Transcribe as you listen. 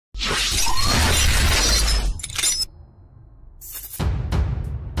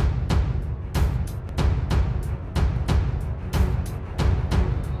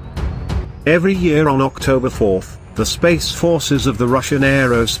Every year on October 4th, the Space Forces of the Russian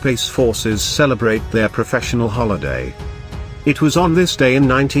Aerospace Forces celebrate their professional holiday. It was on this day in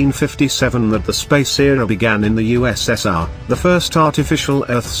 1957 that the space era began in the USSR. The first artificial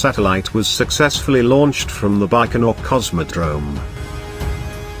Earth satellite was successfully launched from the Baikonur cosmodrome.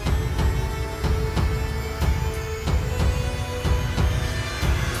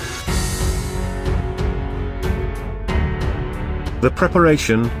 The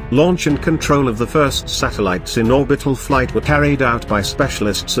preparation, launch and control of the first satellites in orbital flight were carried out by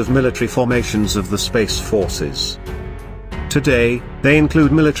specialists of military formations of the Space Forces. Today, they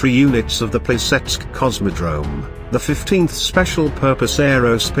include military units of the Plesetsk Cosmodrome, the 15th Special Purpose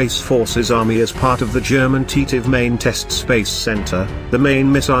Aerospace Forces Army as part of the German Titov Main Test Space Center, the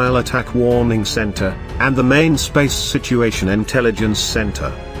Main Missile Attack Warning Center, and the Main Space Situation Intelligence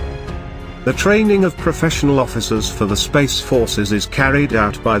Center. The training of professional officers for the Space Forces is carried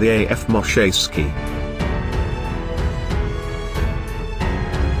out by the AF Mozhaisky.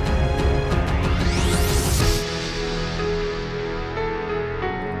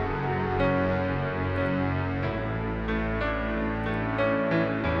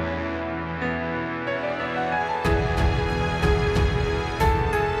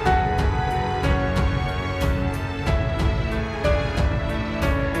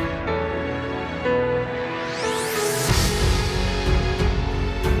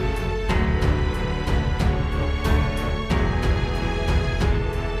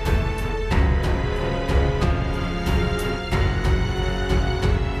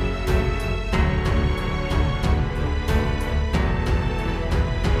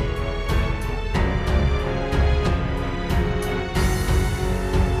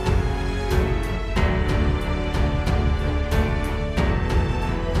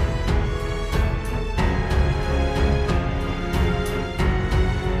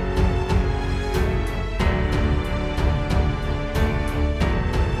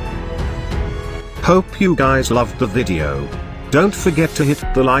 Hope you guys loved the video. Don't forget to hit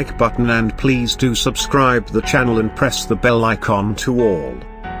the like button and please do subscribe the channel and press the bell icon to all,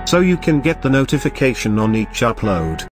 so you can get the notification on each upload.